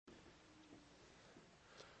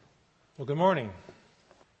Well, good morning.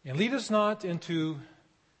 And lead us not into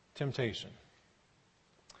temptation.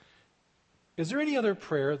 Is there any other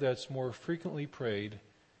prayer that's more frequently prayed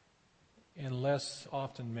and less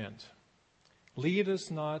often meant? Lead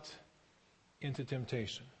us not into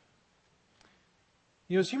temptation.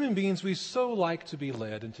 You know, as human beings, we so like to be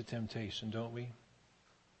led into temptation, don't we?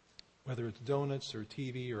 Whether it's donuts or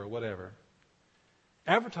TV or whatever.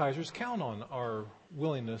 Advertisers count on our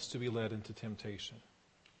willingness to be led into temptation.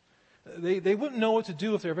 They wouldn't know what to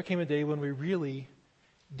do if there ever came a day when we really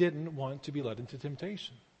didn't want to be led into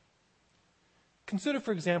temptation. Consider,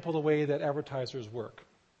 for example, the way that advertisers work.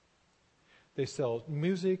 They sell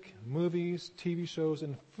music, movies, TV shows,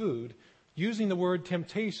 and food using the word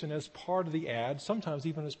temptation as part of the ad, sometimes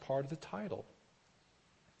even as part of the title.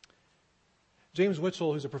 James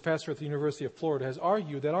Witchell, who's a professor at the University of Florida, has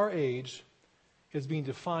argued that our age is being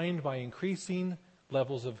defined by increasing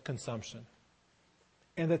levels of consumption.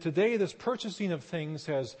 And that today this purchasing of things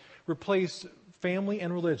has replaced family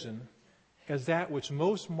and religion as that which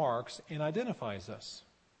most marks and identifies us.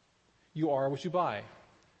 You are what you buy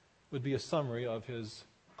would be a summary of his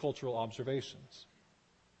cultural observations.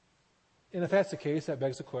 And if that's the case, that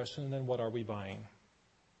begs the question, then what are we buying?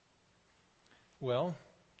 Well,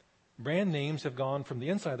 brand names have gone from the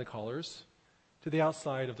inside of the collars to the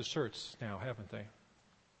outside of the shirts now, haven't they?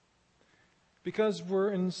 Because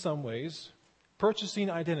we're in some ways purchasing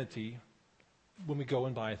identity when we go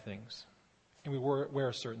and buy things, and we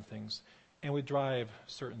wear certain things, and we drive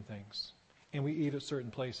certain things, and we eat at certain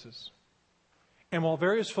places. And while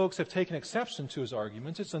various folks have taken exception to his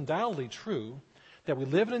arguments, it's undoubtedly true that we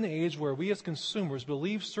live in an age where we as consumers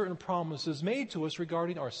believe certain promises made to us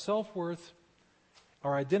regarding our self-worth,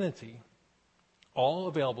 our identity, all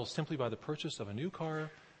available simply by the purchase of a new car,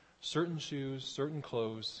 certain shoes, certain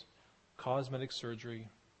clothes, cosmetic surgery,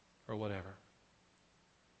 or whatever.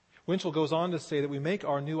 Winchell goes on to say that we make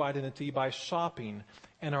our new identity by shopping,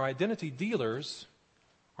 and our identity dealers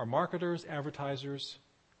are marketers, advertisers,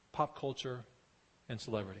 pop culture, and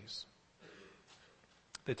celebrities.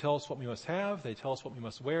 They tell us what we must have, they tell us what we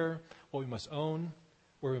must wear, what we must own,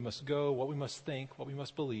 where we must go, what we must think, what we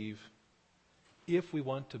must believe, if we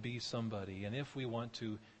want to be somebody, and if we want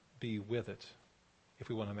to be with it, if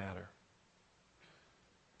we want to matter.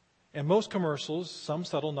 And most commercials, some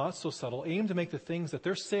subtle, not so subtle, aim to make the things that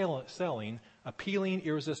they're selling appealing,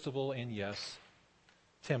 irresistible, and yes,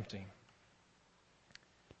 tempting.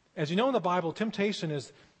 As you know in the Bible, temptation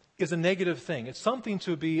is a negative thing. It's something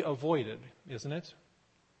to be avoided, isn't it?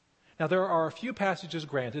 Now, there are a few passages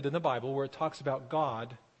granted in the Bible where it talks about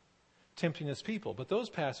God tempting his people, but those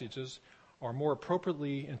passages are more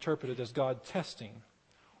appropriately interpreted as God testing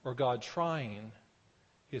or God trying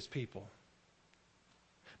his people.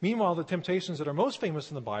 Meanwhile, the temptations that are most famous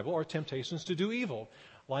in the Bible are temptations to do evil,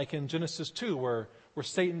 like in Genesis 2, where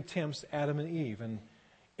Satan tempts Adam and Eve, and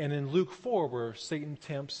in Luke 4, where Satan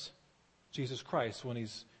tempts Jesus Christ when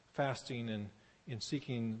he's fasting and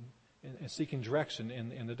seeking direction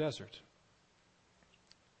in the desert.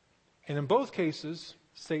 And in both cases,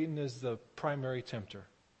 Satan is the primary tempter.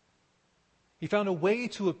 He found a way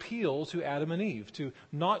to appeal to Adam and Eve, to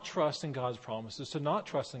not trust in God's promises, to not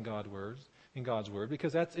trust in God's word,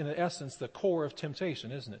 because that's in essence the core of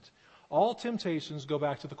temptation, isn't it? All temptations go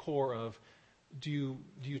back to the core of, do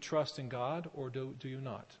you trust in God or do you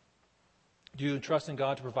not? Do you trust in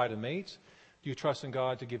God to provide a mate? Do you trust in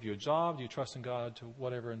God to give you a job? Do you trust in God to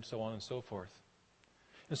whatever, and so on and so forth?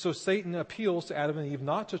 And so Satan appeals to Adam and Eve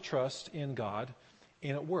not to trust in God,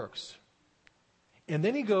 and it works. And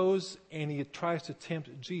then he goes and he tries to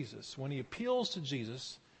tempt Jesus. When he appeals to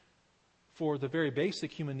Jesus for the very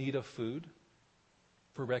basic human need of food,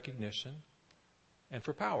 for recognition, and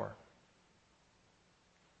for power.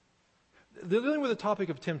 Dealing with the topic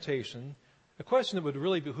of temptation, a question that would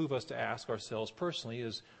really behoove us to ask ourselves personally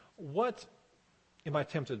is, what am I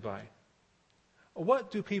tempted by?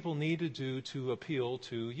 What do people need to do to appeal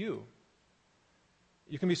to you?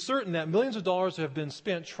 You can be certain that millions of dollars have been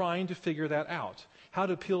spent trying to figure that out, how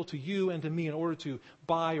to appeal to you and to me in order to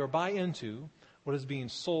buy or buy into what is being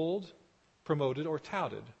sold, promoted, or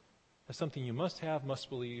touted as something you must have, must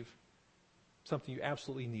believe, something you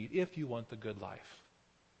absolutely need if you want the good life.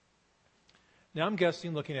 Now, I'm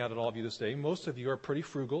guessing, looking at all of you this day, most of you are pretty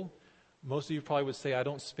frugal. Most of you probably would say, I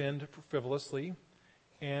don't spend frivolously.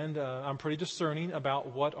 And I'm pretty discerning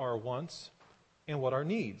about what are wants and what are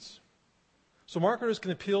needs. So marketers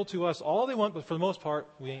can appeal to us all they want, but for the most part,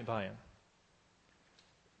 we ain't buying.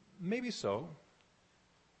 Maybe so.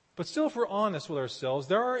 But still, if we're honest with ourselves,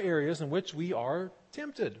 there are areas in which we are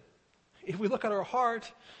tempted. If we look at our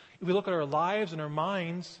heart, if we look at our lives and our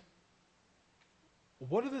minds,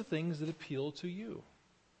 what are the things that appeal to you?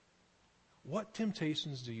 What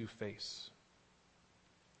temptations do you face?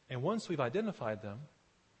 And once we've identified them,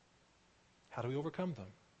 how do we overcome them?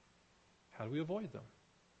 How do we avoid them?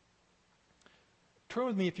 Turn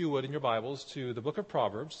with me, if you would, in your Bibles to the book of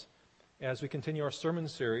Proverbs as we continue our sermon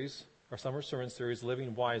series, our summer sermon series,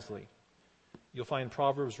 Living Wisely. You'll find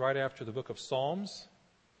Proverbs right after the book of Psalms,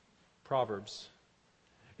 Proverbs.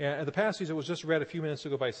 And the passage that was just read a few minutes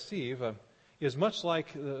ago by Steve is much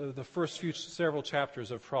like the first several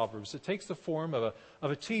chapters of Proverbs. It takes the form of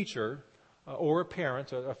a teacher or a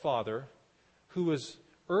parent, a father, who is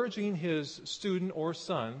urging his student or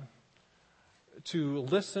son to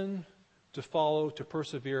listen, to follow, to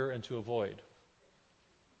persevere, and to avoid.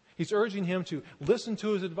 He's urging him to listen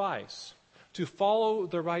to his advice, to follow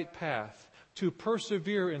the right path, to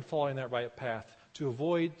persevere in following that right path, to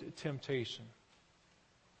avoid temptation.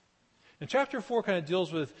 And chapter 4 kind of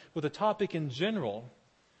deals with the topic in general,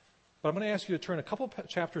 but I'm going to ask you to turn a couple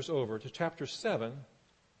chapters over to chapter 7,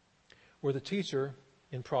 where the teacher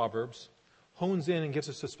in Proverbs hones in and gives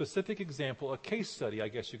us a specific example, a case study, I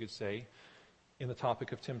guess you could say, in the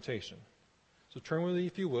topic of temptation. So turn with me,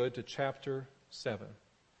 if you would, to chapter 7,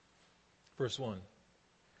 verse 1.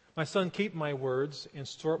 My son, keep my words and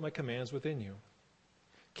store up my commands within you.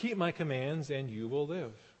 Keep my commands and you will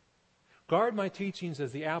live. Guard my teachings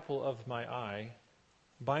as the apple of my eye.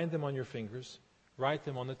 Bind them on your fingers. Write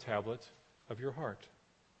them on the tablet of your heart.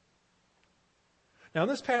 Now in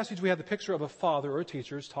this passage we have the picture of a father or a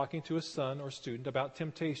teacher talking to a son or student about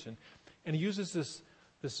temptation. And he uses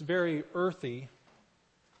this very earthy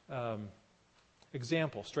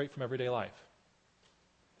example straight from everyday life.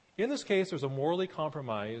 In this case, there's a morally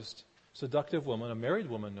compromised, seductive woman, a married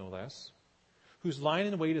woman no less, who's lying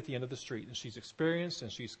in wait at the end of the street. And she's experienced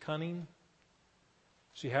and she's cunning.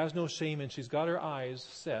 She has no shame, and she's got her eyes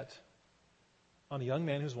set on a young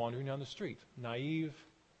man who's wandering down the street, naive,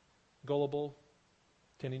 gullible,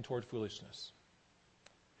 tending toward foolishness.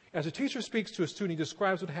 As a teacher speaks to a student, he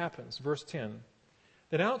describes what happens. Verse 10,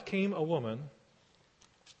 then out came a woman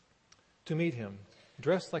to meet him,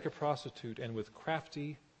 dressed like a prostitute and with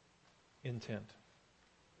crafty intent.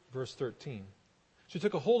 Verse 13, she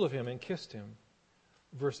took a hold of him and kissed him.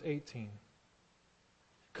 Verse 18,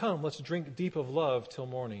 come, let's drink deep of love till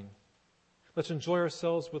morning. Let's enjoy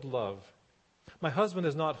ourselves with love. My husband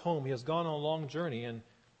is not home. He has gone on a long journey and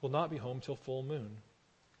will not be home till full moon.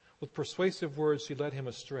 With persuasive words, she led him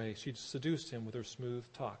astray. She seduced him with her smooth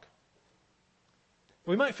talk.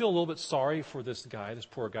 We might feel a little bit sorry for this guy, this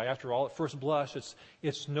poor guy. After all, at first blush,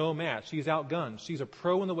 it's no match. He's outgunned. She's a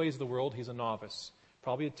pro in the ways of the world. He's a novice,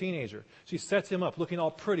 probably a teenager. She sets him up, looking all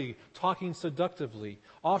pretty, talking seductively,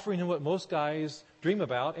 offering him what most guys dream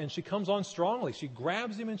about, and she comes on strongly. She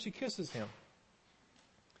grabs him and she kisses him.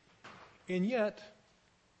 And yet,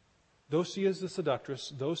 though she is the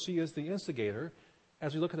seductress, though she is the instigator,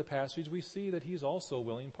 as we look at the passage, we see that he's also a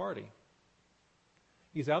willing party.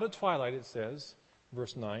 He's out at twilight, it says,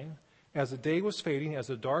 verse 9, as the day was fading, as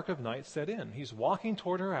the dark of night set in. He's walking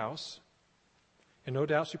toward her house, and no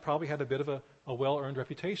doubt she probably had a bit of a well-earned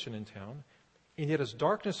reputation in town. And yet as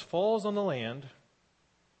darkness falls on the land,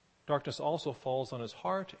 darkness also falls on his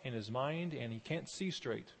heart and his mind, and he can't see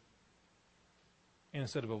straight. And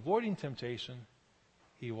instead of avoiding temptation,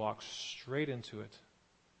 he walks straight into it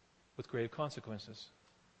with grave consequences.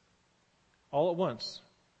 All at once,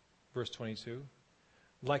 verse 22,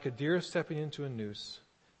 like a deer stepping into a noose,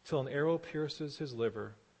 till an arrow pierces his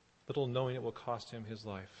liver, little knowing it will cost him his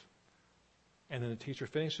life. And then the teacher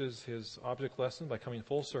finishes his object lesson by coming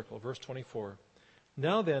full circle. Verse 24,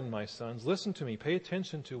 now then, my sons, listen to me. Pay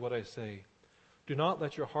attention to what I say. Do not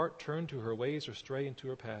let your heart turn to her ways or stray into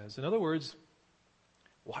her paths. In other words,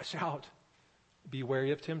 watch out. Be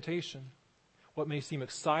wary of temptation. What may seem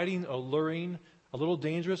exciting, alluring, a little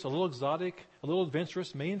dangerous, a little exotic, a little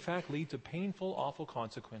adventurous may in fact lead to painful, awful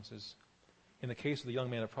consequences. In the case of the young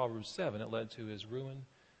man of Proverbs 7, it led to his ruin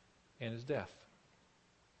and his death.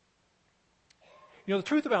 You know, the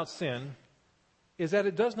truth about sin is that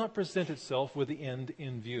it does not present itself with the end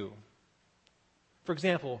in view. For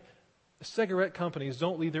example, cigarette companies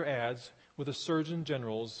don't lead their ads with a Surgeon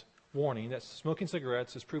General's warning that smoking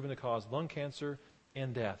cigarettes is proven to cause lung cancer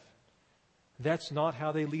and death. That's not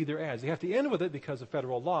how they lead their ads. They have to end with it because of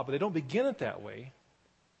federal law, but they don't begin it that way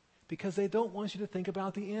because they don't want you to think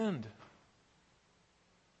about the end.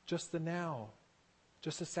 Just the now.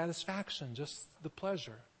 Just the satisfaction. Just the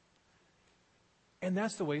pleasure. And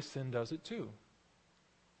that's the way sin does it too.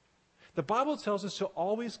 The Bible tells us to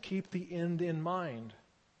always keep the end in mind.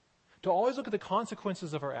 To always look at the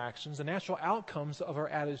consequences of our actions, the natural outcomes of our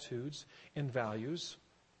attitudes and values,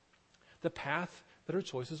 the path that our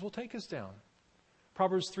choices will take us down.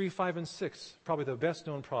 Proverbs 3, 5, and 6, probably the best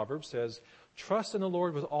known proverb, says, "Trust in the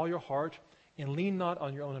Lord with all your heart and lean not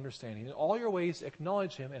on your own understanding. In all your ways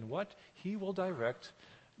acknowledge him, and what? He will direct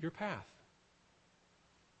your path."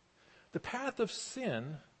 The path of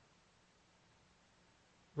sin,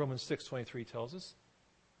 Romans 6:23 tells us,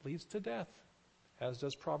 leads to death, as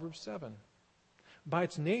does Proverbs 7. By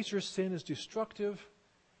its nature, sin is destructive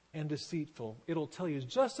and deceitful. It'll tell you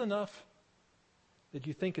just enough that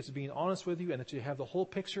you think it's being honest with you and that you have the whole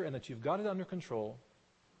picture and that you've got it under control.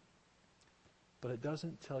 But it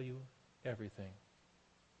doesn't tell you everything.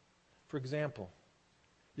 For example,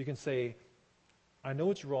 you can say, I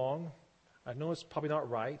know it's wrong. I know it's probably not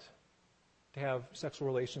right to have sexual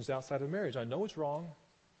relations outside of marriage. I know it's wrong.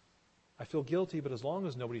 I feel guilty, but as long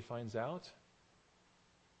as nobody finds out,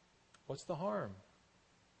 what's the harm?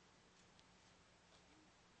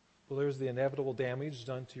 Well, there's the inevitable damage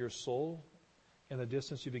done to your soul and the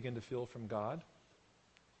distance you begin to feel from God.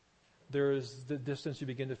 There is the distance you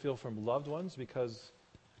begin to feel from loved ones because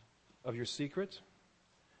of your secret.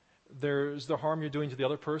 There's the harm you're doing to the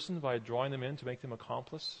other person by drawing them in to make them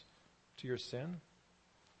accomplice to your sin.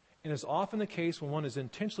 And it's often the case when one is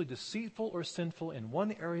intentionally deceitful or sinful in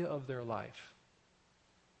one area of their life,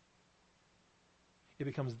 it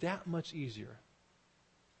becomes that much easier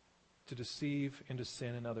to deceive and to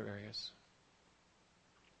sin in other areas.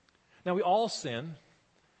 Now, we all sin.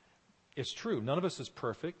 It's true. None of us is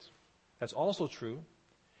perfect. That's also true.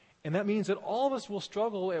 And that means that all of us will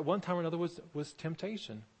struggle at one time or another with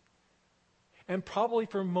temptation. And probably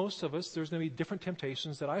for most of us, there's going to be different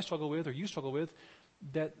temptations that I struggle with or you struggle with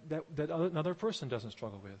that another person doesn't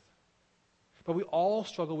struggle with. But we all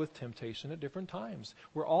struggle with temptation at different times.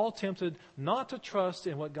 We're all tempted not to trust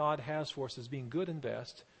in what God has for us as being good and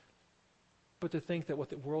best, but to think that what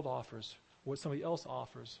the world offers, what somebody else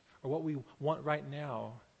offers, or what we want right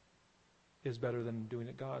now is better than doing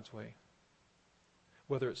it God's way.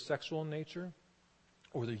 Whether it's sexual in nature,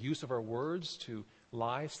 or the use of our words to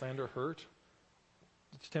lie, slander, hurt,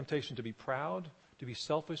 the temptation to be proud, to be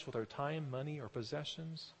selfish with our time, money, or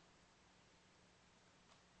possessions.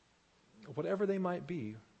 Whatever they might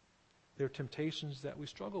be, they're temptations that we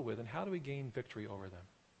struggle with, and how do we gain victory over them?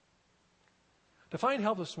 To find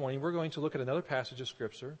help this morning, we're going to look at another passage of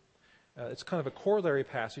Scripture. It's kind of a corollary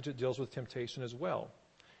passage that deals with temptation as well.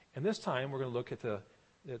 And this time, we're going to look at to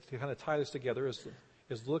kind of tie this together,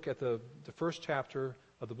 is look at the first chapter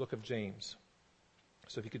of the book of James.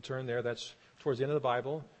 So if you could turn there, that's towards the end of the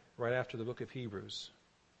Bible, right after the book of Hebrews.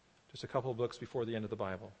 Just a couple of books before the end of the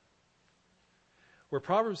Bible. Where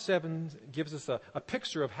Proverbs 7 gives us a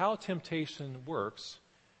picture of how temptation works,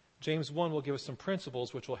 James 1 will give us some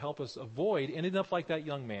principles which will help us avoid ending up like that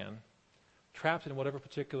young man, trapped in whatever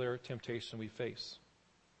particular temptation we face.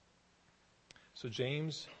 So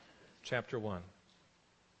James chapter 1.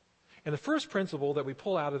 And the first principle that we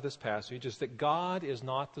pull out of this passage is that God is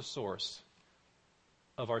not the source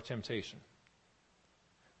of our temptation.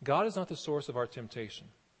 God is not the source of our temptation.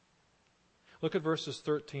 Look at verses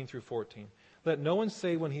 13 through 14. Let no one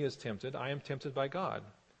say when he is tempted, I am tempted by God.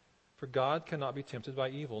 For God cannot be tempted by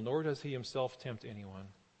evil, nor does he himself tempt anyone.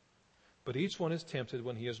 But each one is tempted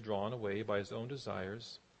when he is drawn away by his own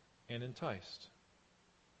desires and enticed.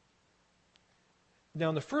 Now,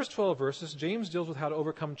 in the first 12 verses, James deals with how to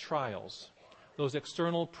overcome trials, those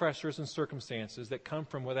external pressures and circumstances that come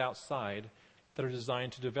from outside that are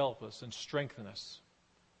designed to develop us and strengthen us,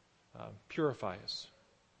 purify us.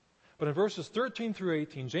 But in verses 13 through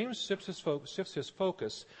 18, James shifts his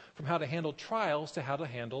focus from how to handle trials to how to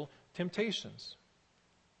handle temptations.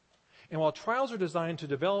 And while trials are designed to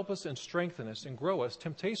develop us and strengthen us and grow us,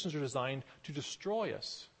 temptations are designed to destroy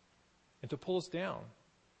us and to pull us down.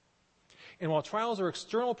 And while trials are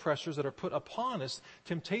external pressures that are put upon us,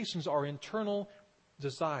 temptations are internal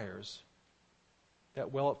desires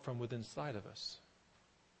that well up from within inside of us.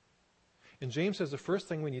 And James says the first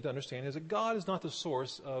thing we need to understand is that God is not the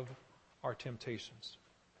source of our temptations.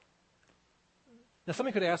 Now,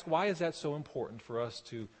 somebody could ask, why is that so important for us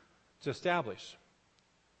to establish?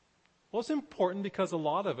 Well, it's important because a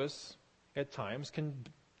lot of us, at times, can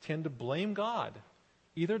tend to blame God,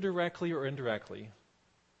 either directly or indirectly,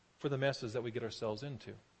 for the messes that we get ourselves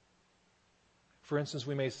into. For instance,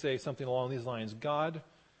 we may say something along these lines, God,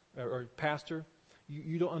 or Pastor,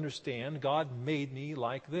 you don't understand, God made me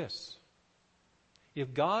like this.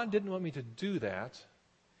 If God didn't want me to do that,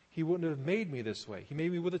 He wouldn't have made me this way. He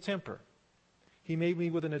made me with a temper. He made me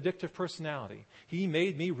with an addictive personality. He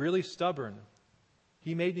made me really stubborn.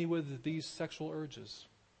 He made me with these sexual urges.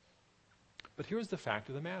 But here's the fact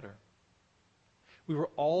of the matter. We were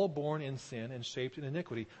all born in sin and shaped in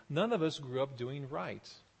iniquity. None of us grew up doing right.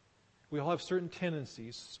 We all have certain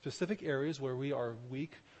tendencies, specific areas where we are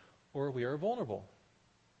weak or we are vulnerable.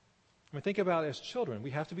 I mean, think about it as children.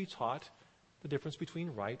 We have to be taught the difference between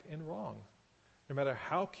right and wrong. No matter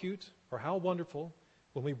how cute or how wonderful,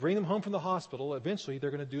 when we bring them home from the hospital, eventually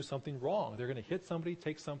they're going to do something wrong. They're going to hit somebody,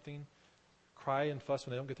 take something, cry and fuss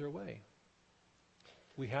when they don't get their way.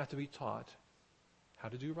 We have to be taught how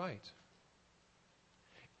to do right.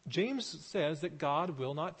 James says that God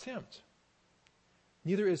will not tempt.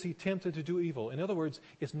 Neither is he tempted to do evil. In other words,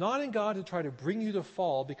 it's not in God to try to bring you to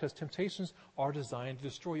fall, because temptations are designed to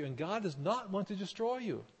destroy you. And God does not want to destroy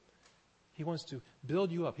you. He wants to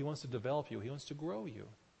build you up. He wants to develop you. He wants to grow you.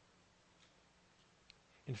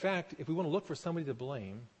 In fact, if we want to look for somebody to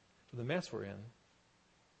blame for the mess we're in,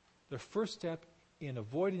 the first step in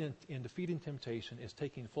avoiding and defeating temptation is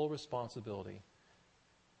taking full responsibility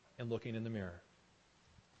and looking in the mirror.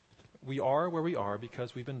 We are where we are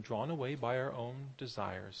because we've been drawn away by our own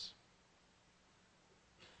desires.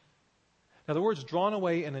 Now, the words drawn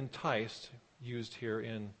away and enticed, used here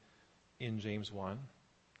in James 1,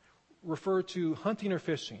 refer to hunting or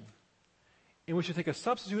fishing, in which you take a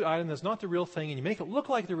substitute item that's not the real thing and you make it look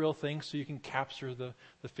like the real thing so you can capture the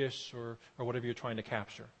fish or whatever you're trying to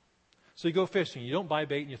capture. So you go fishing. You don't buy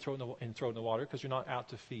bait and you throw it in the water because you're not out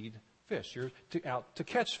to feed fish. You're out to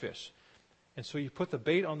catch fish. And so you put the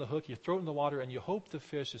bait on the hook, you throw it in the water, and you hope the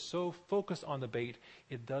fish is so focused on the bait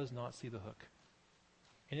it does not see the hook.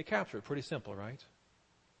 And you capture it. Pretty simple, right?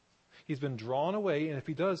 He's been drawn away, and if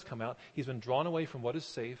he does come out, he's been drawn away from what is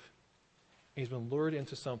safe, and he's been lured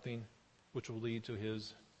into something which will lead to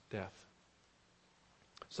his death.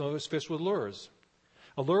 So there's fish with lures.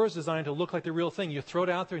 A lure is designed to look like the real thing. You throw it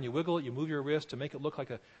out there and you wiggle it, you move your wrist to make it look like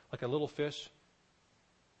a little fish.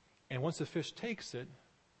 And once the fish takes it,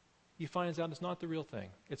 he finds out it's not the real thing.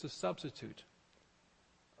 It's a substitute.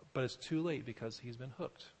 But it's too late because he's been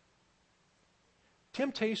hooked.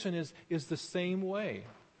 Temptation is the same way.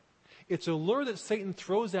 It's a lure that Satan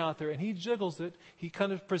throws out there, and he jiggles it. He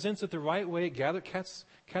kind of presents it the right way. It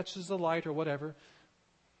catches the light or whatever.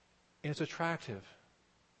 And it's attractive.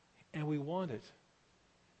 And we want it.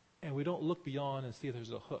 And we don't look beyond and see if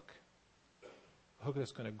there's a hook. A hook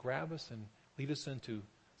that's going to grab us and lead us into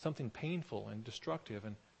something painful and destructive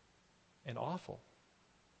and awful.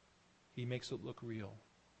 He makes it look real.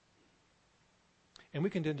 And we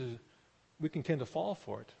can tend to fall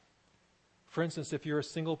for it. For instance, if you're a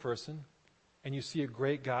single person and you see a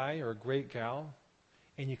great guy or a great gal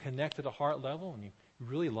and you connect at a heart level and you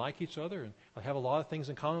really like each other and have a lot of things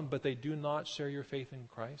in common, but they do not share your faith in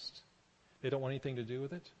Christ, they don't want anything to do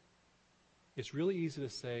with it, it's really easy to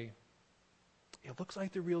say, it looks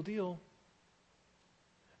like the real deal.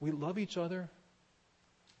 We love each other,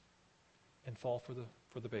 and fall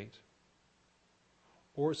for the bait.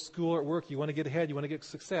 Or at school or at work, you want to get ahead, you want to get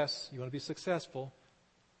success, you want to be successful,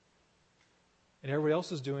 and everybody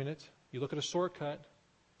else is doing it. You look at a shortcut,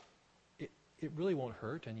 it really won't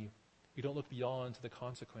hurt, and you don't look beyond to the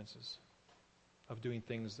consequences of doing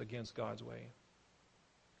things against God's way.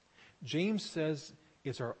 James says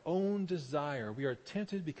it's our own desire. We are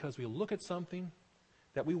tempted because we look at something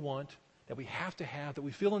that we want, that we have to have, that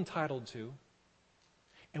we feel entitled to,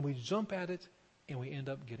 and we jump at it, and we end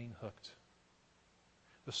up getting hooked.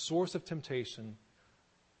 The source of temptation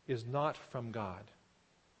is not from God.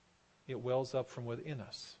 It wells up from within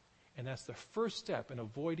us. And that's the first step in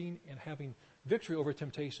avoiding and having victory over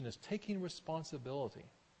temptation, is taking responsibility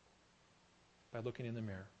by looking in the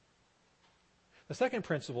mirror. The second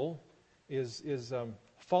principle is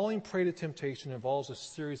falling prey to temptation involves a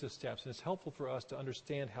series of steps, and it's helpful for us to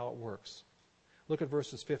understand how it works. Look at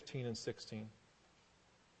verses 15 and 16.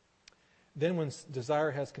 Then when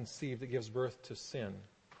desire has conceived, it gives birth to sin.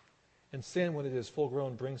 And sin, when it is full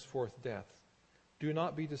grown, brings forth death. Do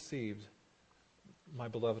not be deceived, my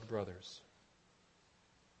beloved brothers.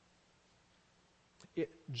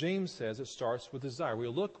 James says it starts with desire. We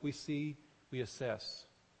look, we see, we assess.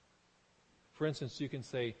 For instance, you can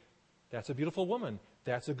say, that's a beautiful woman.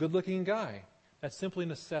 That's a good-looking guy. That's simply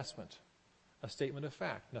an assessment, a statement of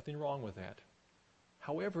fact. Nothing wrong with that.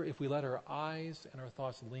 However, if we let our eyes and our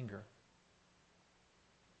thoughts linger,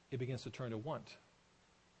 it begins to turn to want.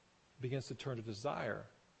 It begins to turn to desire.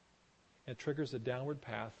 And it triggers a downward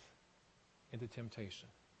path into temptation.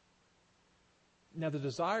 Now, the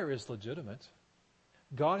desire is legitimate.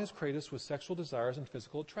 God has created us with sexual desires and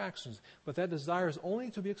physical attractions, but that desire is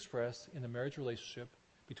only to be expressed in a marriage relationship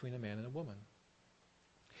between a man and a woman.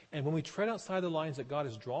 And when we tread outside the lines that God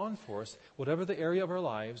has drawn for us, whatever the area of our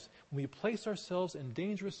lives, when we place ourselves in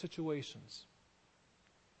dangerous situations,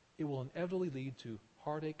 it will inevitably lead to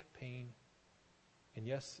heartache, pain, and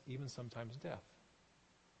yes, even sometimes death.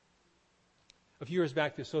 A few years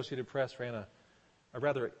back, the Associated Press ran a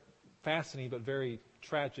rather fascinating but very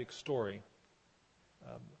tragic story.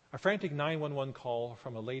 A frantic 911 call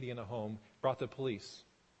from a lady in a home brought the police.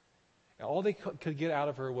 And all they could get out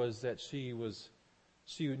of her was that she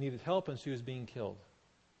needed help and she was being killed.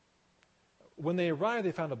 When they arrived,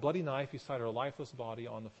 they found a bloody knife beside her lifeless body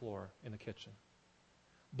on the floor in the kitchen.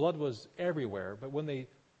 Blood was everywhere, but when they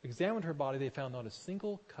examined her body, they found not a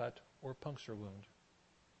single cut or puncture wound.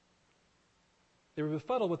 They were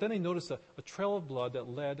befuddled, but then they noticed a trail of blood that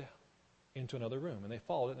led into another room. And they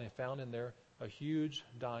followed it, and they found in there a huge,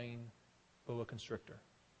 dying boa constrictor.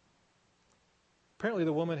 Apparently,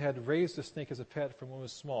 the woman had raised the snake as a pet from when it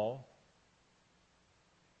was small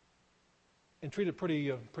and treated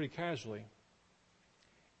it pretty casually.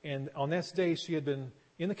 And on this day, she had been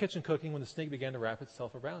in the kitchen cooking when the snake began to wrap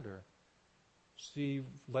itself around her. She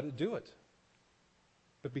let it do it,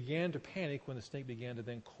 but began to panic when the snake began to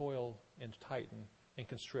then coil and tighten and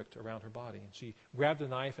constrict around her body. And she grabbed a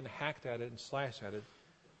knife and hacked at it and slashed at it.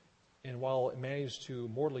 And while it managed to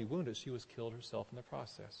mortally wound it, she was killed herself in the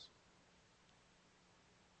process.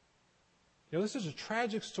 This is a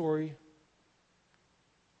tragic story,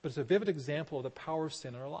 but it's a vivid example of the power of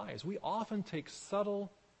sin in our lives. We often take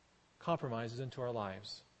subtle compromises into our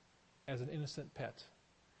lives as an innocent pet,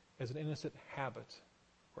 as an innocent habit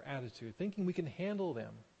or attitude, thinking we can handle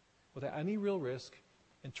them without any real risk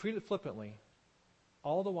and treat it flippantly,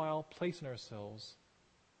 all the while placing ourselves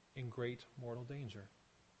in great mortal danger.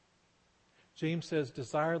 James says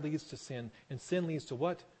desire leads to sin, and sin leads to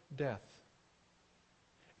what? Death.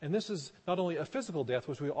 And this is not only a physical death,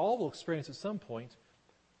 which we all will experience at some point,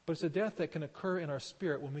 but it's a death that can occur in our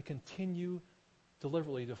spirit when we continue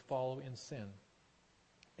deliberately to follow in sin,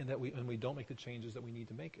 and when we don't make the changes that we need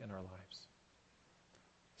to make in our lives.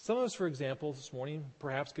 Some of us, for example, this morning,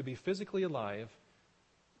 perhaps could be physically alive,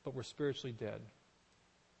 but we're spiritually dead,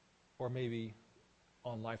 or maybe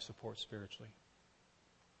on life support spiritually.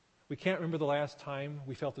 We can't remember the last time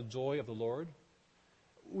we felt the joy of the Lord.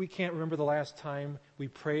 We can't remember the last time we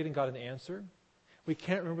prayed and got an answer. We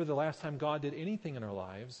can't remember the last time God did anything in our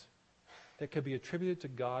lives that could be attributed to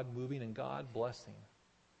God moving and God blessing.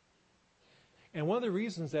 And one of the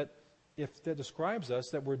reasons that describes us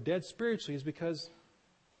that we're dead spiritually is because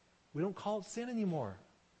we don't call it sin anymore.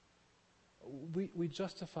 We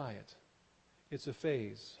justify it. It's a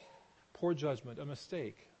phase, poor judgment, a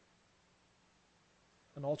mistake,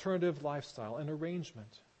 an alternative lifestyle, an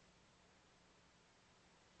arrangement.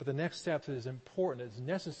 But the next step that is important, is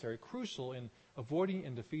necessary, crucial in avoiding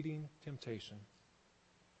and defeating temptation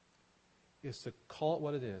is to call it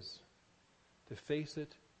what it is, to face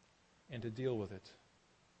it, and to deal with it.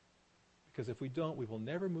 Because if we don't, we will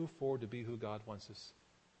never move forward to be who God wants us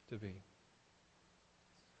to be.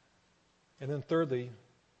 And then thirdly,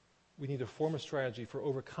 we need to form a strategy for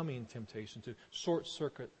overcoming temptation, to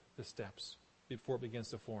short-circuit the steps before it begins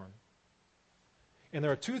to form. And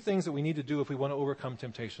there are two things that we need to do if we want to overcome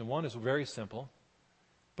temptation. One is very simple,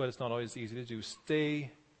 but it's not always easy to do.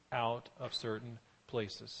 Stay out of certain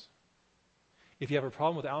places. If you have a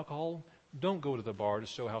problem with alcohol, don't go to the bar to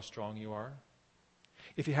show how strong you are.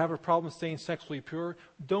 If you have a problem staying sexually pure,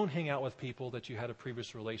 don't hang out with people that you had a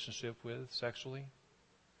previous relationship with sexually.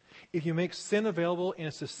 If you make sin available and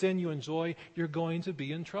it's a sin you enjoy, you're going to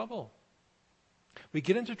be in trouble. We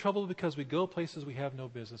get into trouble because we go places we have no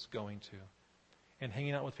business going to, and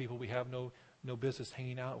hanging out with people we have no business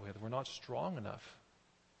hanging out with. We're not strong enough.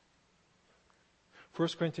 1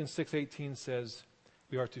 Corinthians 6:18 says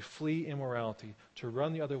we are to flee immorality, to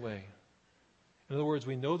run the other way. In other words,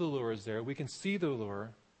 we know the lure is there. We can see the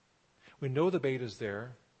lure. We know the bait is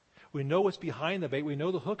there. We know what's behind the bait. We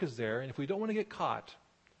know the hook is there. And if we don't want to get caught,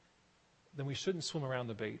 then we shouldn't swim around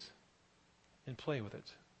the bait and play with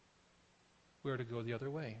it. We are to go the other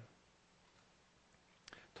way.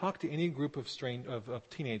 Talk to any group of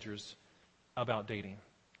teenagers about dating.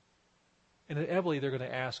 And inevitably they're going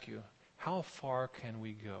to ask you, how far can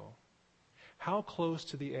we go? How close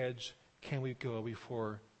to the edge can we go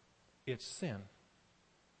before it's sin?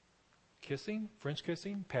 Kissing, French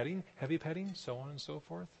kissing, petting, heavy petting, so on and so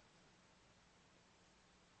forth.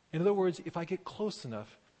 In other words, if I get close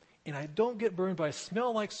enough and I don't get burned by a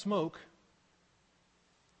smell like smoke,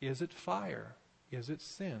 is it fire? Is it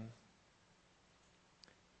sin?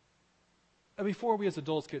 And before we as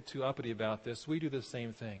adults get too uppity about this, we do the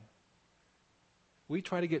same thing. We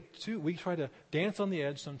try to dance on the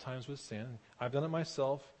edge sometimes with sin. I've done it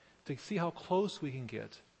myself to see how close we can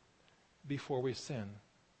get before we sin.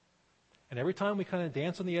 And every time we kind of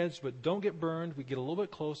dance on the edge but don't get burned, we get a little bit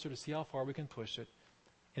closer to see how far we can push it.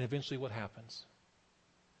 And eventually what happens?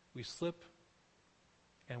 We slip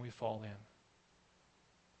and we fall in.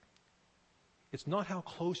 It's not how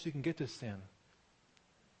close you can get to sin.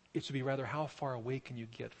 It should be rather how far away can you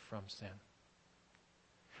get from sin.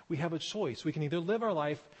 We have a choice. We can either live our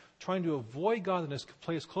life trying to avoid godliness,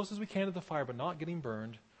 play as close as we can to the fire but not getting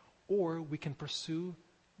burned, or we can pursue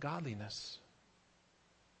godliness.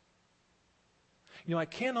 You know, I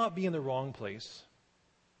cannot be in the wrong place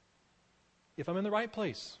if I'm in the right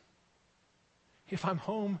place. If I'm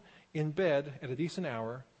home in bed at a decent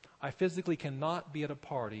hour, I physically cannot be at a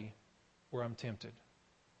party where I'm tempted.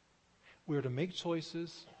 We are to make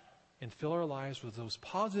choices and fill our lives with those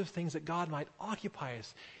positive things that God might occupy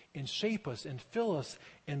us and shape us and fill us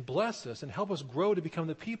and bless us and help us grow to become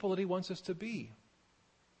the people that He wants us to be.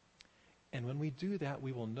 And when we do that,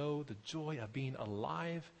 we will know the joy of being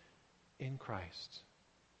alive in Christ.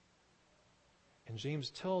 And James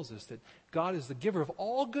tells us that God is the giver of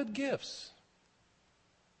all good gifts.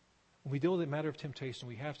 When we deal with the matter of temptation,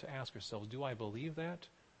 we have to ask ourselves, do I believe that?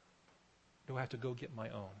 Or do I have to go get my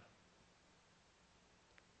own?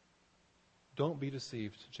 Don't be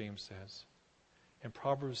deceived, James says. And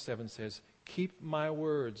Proverbs 7 says, keep my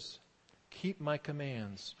words, keep my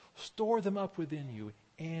commands, store them up within you,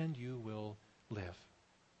 and you will live.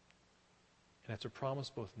 And that's a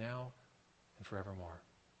promise both now and forevermore.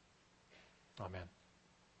 Amen.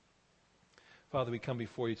 Father, we come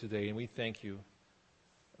before you today and we thank you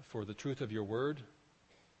for the truth of your word.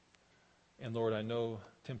 And Lord, I know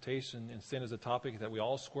temptation and sin is a topic that we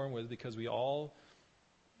all squirm with because we all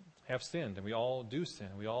have sinned and we all do sin.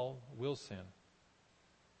 We all will sin.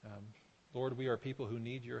 Lord, we are people who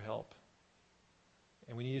need your help.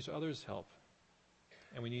 And we need each other's help.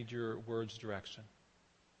 And we need your word's direction.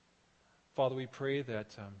 Father, we pray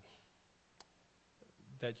that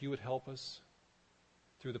you would help us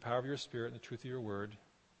through the power of your Spirit and the truth of your word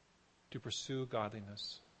to pursue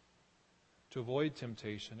godliness, to avoid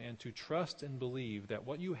temptation, and to trust and believe that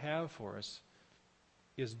what you have for us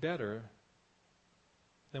is better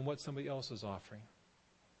than what somebody else is offering.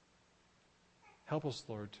 Help us,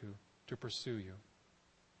 Lord, to pursue you.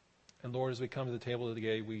 And Lord, as we come to the table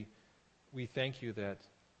today, we thank you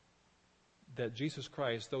that Jesus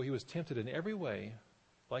Christ, though he was tempted in every way,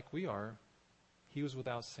 like we are, he was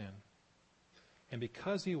without sin. And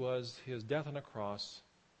because he was, his death on a cross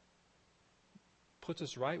puts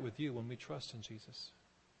us right with you when we trust in Jesus.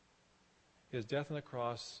 His death on the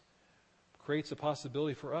cross creates a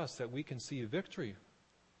possibility for us that we can see victory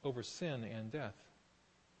over sin and death.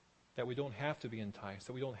 That we don't have to be enticed,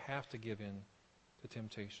 that we don't have to give in to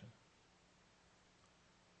temptation.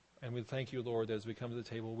 And we thank you, Lord, that as we come to the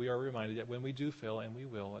table, we are reminded that when we do fail, and we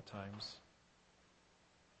will at times,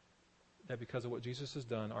 that because of what Jesus has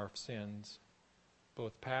done, our sins,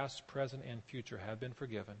 both past, present, and future, have been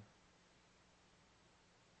forgiven.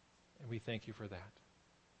 And we thank you for that.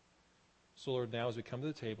 So, Lord, now as we come to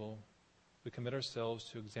the table, we commit ourselves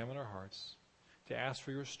to examine our hearts, to ask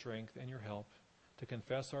for your strength and your help, to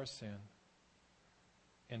confess our sin,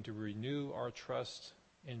 and to renew our trust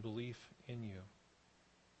and belief in you,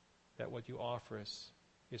 that what you offer us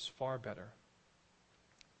is far better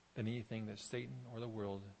than anything that Satan or the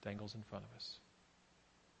world dangles in front of us.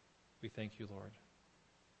 We thank you, Lord,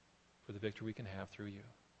 for the victory we can have through you.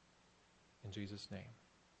 In Jesus' name,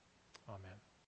 amen.